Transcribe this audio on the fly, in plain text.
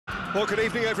Well, good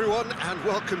evening, everyone, and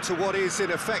welcome to what is,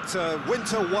 in effect, a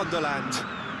winter wonderland.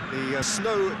 The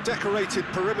snow-decorated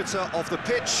perimeter of the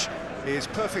pitch is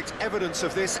perfect evidence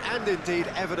of this, and indeed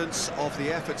evidence of the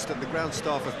efforts that the ground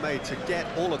staff have made to get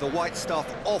all of the white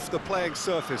stuff off the playing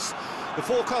surface. The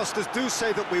forecasters do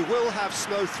say that we will have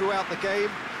snow throughout the game,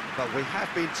 but we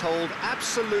have been told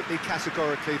absolutely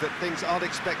categorically that things aren't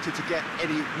expected to get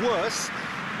any worse.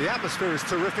 The atmosphere is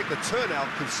terrific, the turnout,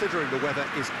 considering the weather,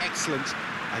 is excellent,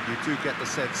 and you do get the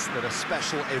sense that a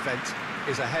special event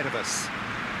is ahead of us.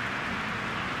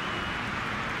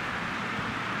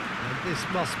 And this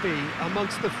must be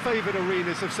amongst the favoured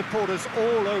arenas of supporters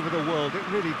all over the world. It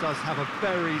really does have a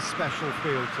very special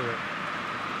feel to it.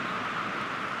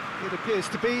 It appears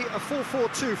to be a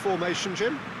 4-4-2 formation,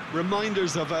 Jim.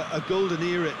 Reminders of a golden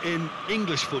era in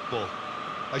English football,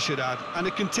 I should add, and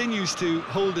it continues to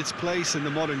hold its place in the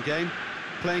modern game.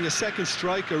 Playing a second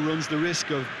striker runs the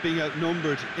risk of being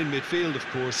outnumbered in midfield, of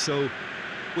course, so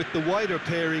with the wider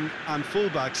pairing and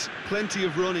fullbacks, plenty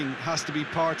of running has to be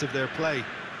part of their play,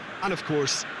 and of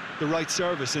course the right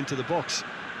service into the box.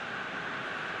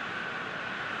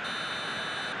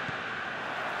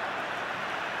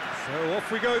 So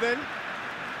off we go then.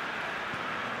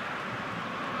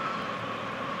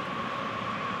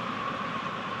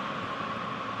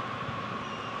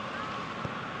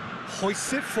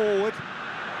 Hoists it forward.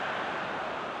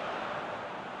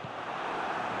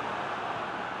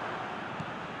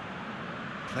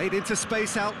 Played into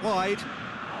space out wide.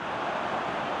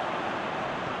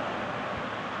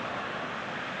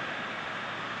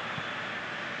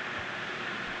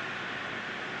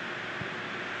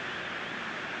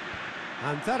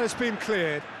 And that has been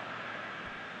cleared.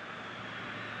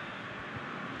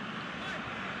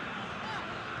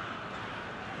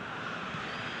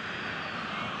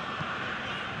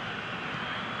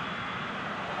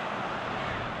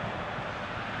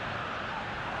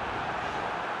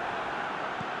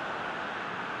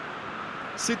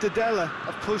 Cittadella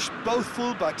have pushed both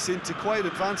fullbacks into quite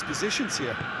advanced positions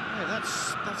here. Yeah,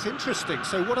 that's interesting.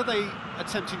 So what are they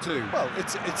attempting to do? Well,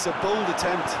 it's a bold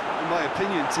attempt, in my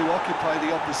opinion, to occupy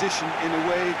the opposition in a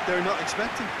way they're not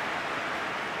expecting.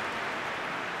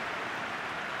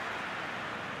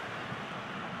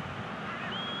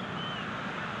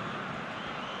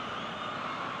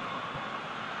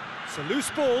 It's a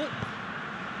loose ball.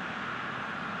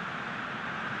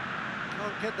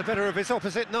 Can't get the better of his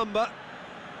opposite number.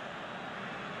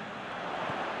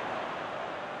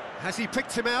 Has he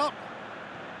picked him out?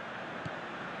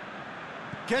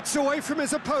 Gets away from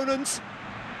his opponent.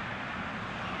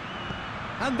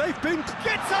 And they've been...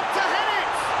 Gets up to head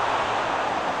it!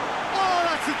 Oh,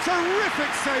 that's a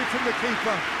terrific save from the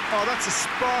keeper. Oh, that's a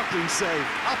sparkling save.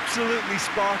 Absolutely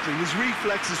sparkling. His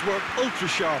reflexes work ultra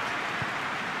sharp.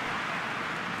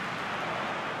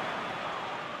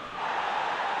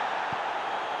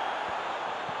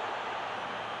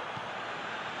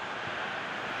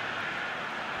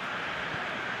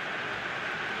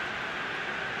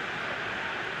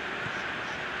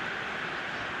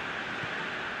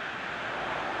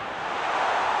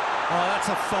 Oh, that's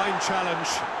a fine challenge.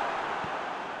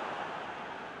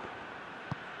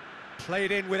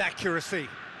 Played in with accuracy.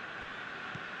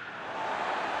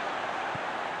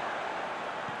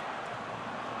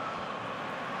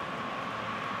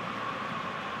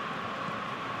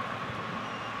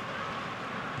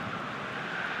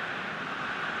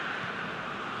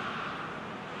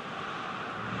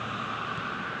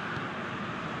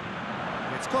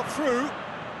 It's got through.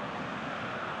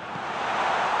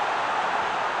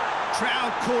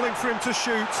 Crowd calling for him to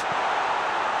shoot.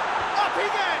 Up he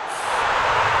gets!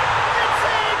 It's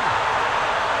in!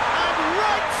 And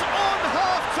right on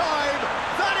half-time,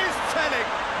 that is telling.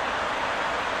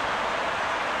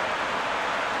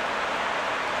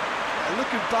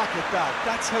 Looking back at that,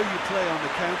 that's how you play on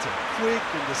the counter. Quick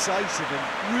and decisive and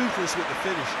ruthless with the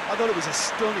finish. I thought it was a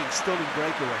stunning, stunning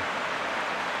breakaway.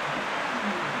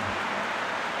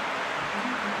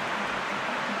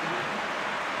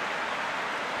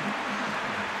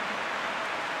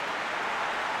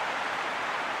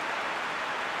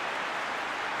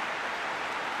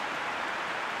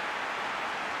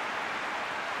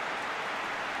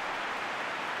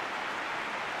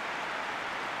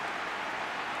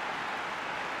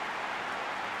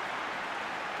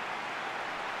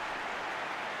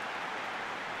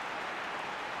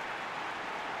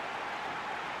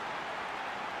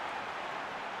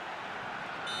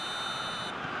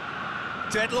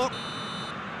 Deadlock.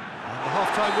 And the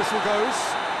half-time whistle goes.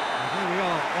 And there we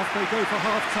are, off they go for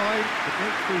half-time. The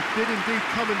breakthrough did indeed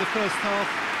come in the first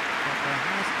half, but there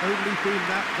has only been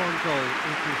that one goal.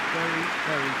 It is very,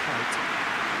 very tight.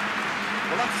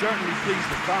 Well, that certainly pleased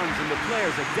the fans, and the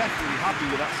players are definitely happy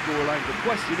with that scoreline. The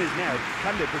question is now,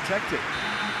 can they protect it?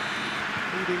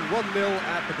 Leading 1-0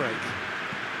 at the break.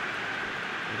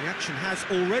 And the action has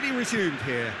already resumed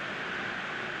here.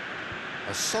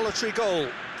 A solitary goal,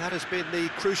 that has been the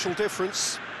crucial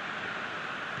difference.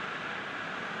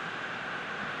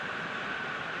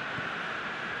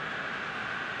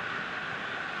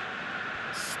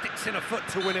 Sticks in a foot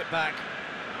to win it back.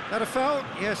 That a foul?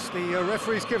 Yes, the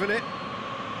referee's given it.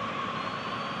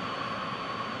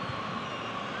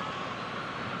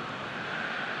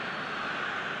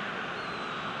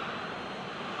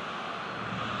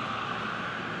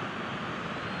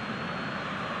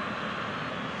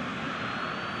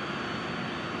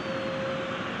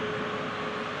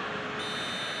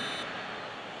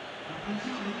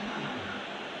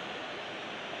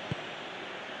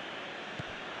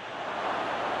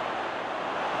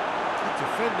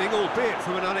 Defending, albeit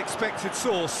from an unexpected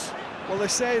source. Well, they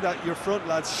say that your front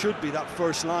lads should be that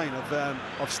first line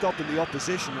of stopping the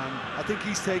opposition, and I think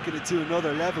he's taken it to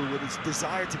another level with his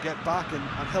desire to get back and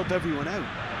help everyone out.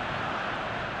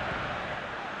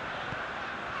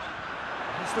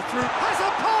 Has the through, has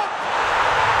a pop!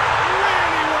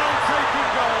 Really well taken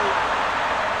goal.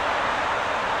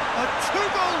 A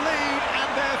 2-goal lead, and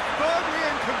they're firmly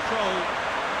in control.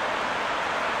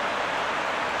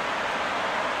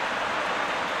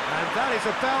 And that is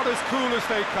about as cool as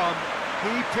they come.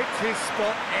 He picked his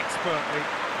spot expertly.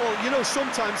 Well, you know,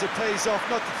 sometimes it pays off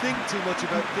not to think too much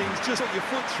about things, just put your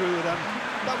foot through it, and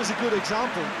that was a good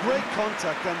example. Great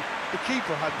contact, and the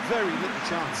keeper had very little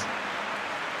chance.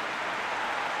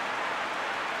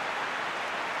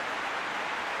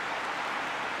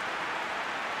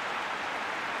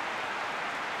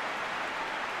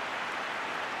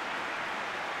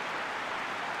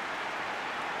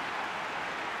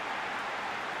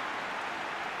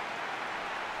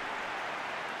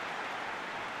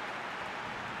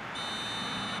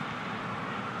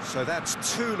 So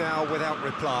that's 2 now without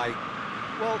reply.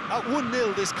 Well, at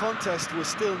 1-0, this contest was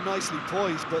still nicely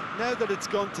poised, but now that it's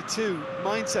gone to 2,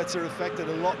 mindsets are affected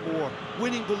a lot more.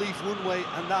 Winning belief one way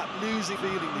and that losing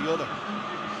feeling the other.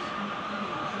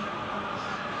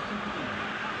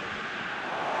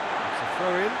 It's a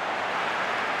throw-in.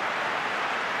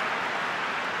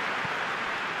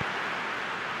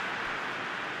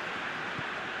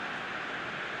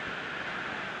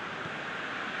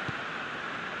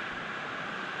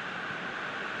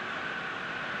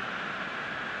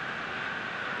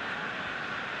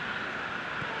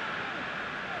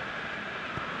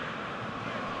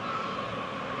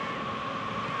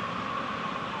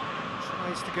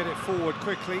 Tries to get it forward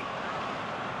quickly.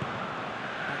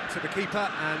 Back to the keeper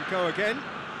and go again.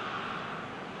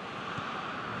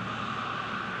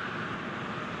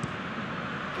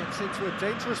 Gets into a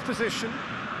dangerous position.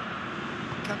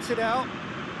 Cuts it out.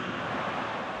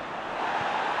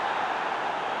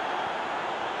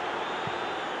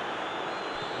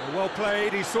 Well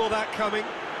played, he saw that coming.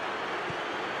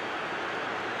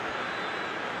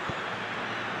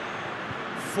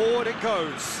 Forward it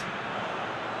goes.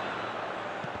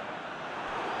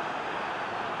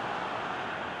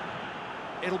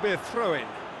 It'll be a throw-in.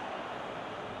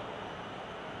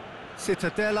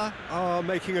 Cittadella are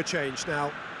making a change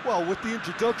now. Well, with the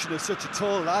introduction of such a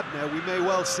tall lad now, we may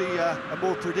well see a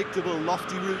more predictable,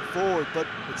 lofty route forward, but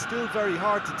it's still very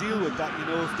hard to deal with that, you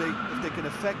know, if they can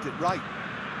affect it right.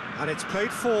 And it's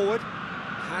played forward.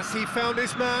 Has he found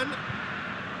his man?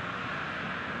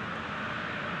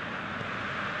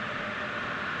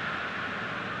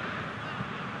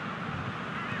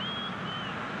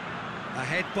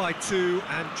 Ahead by 2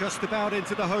 and just about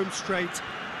into the home straight.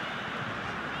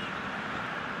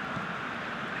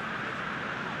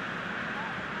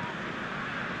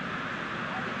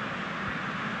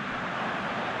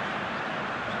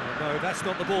 Oh, no, that's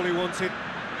not the ball he wanted.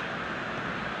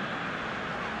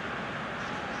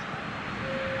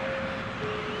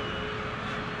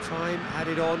 Time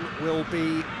added on will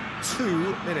be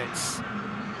 2 minutes.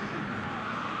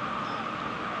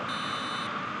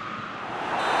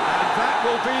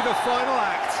 Will be the final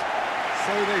act.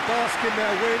 So they bask in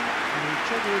their win, a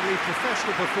genuinely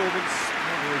professional performance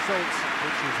and a result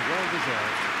which is well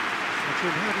deserved. So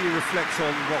Jim, how do you reflect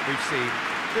on what we've seen?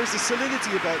 There's a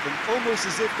solidity about them, almost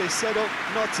as if they set up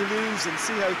not to lose and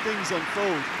see how things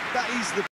unfold. That is the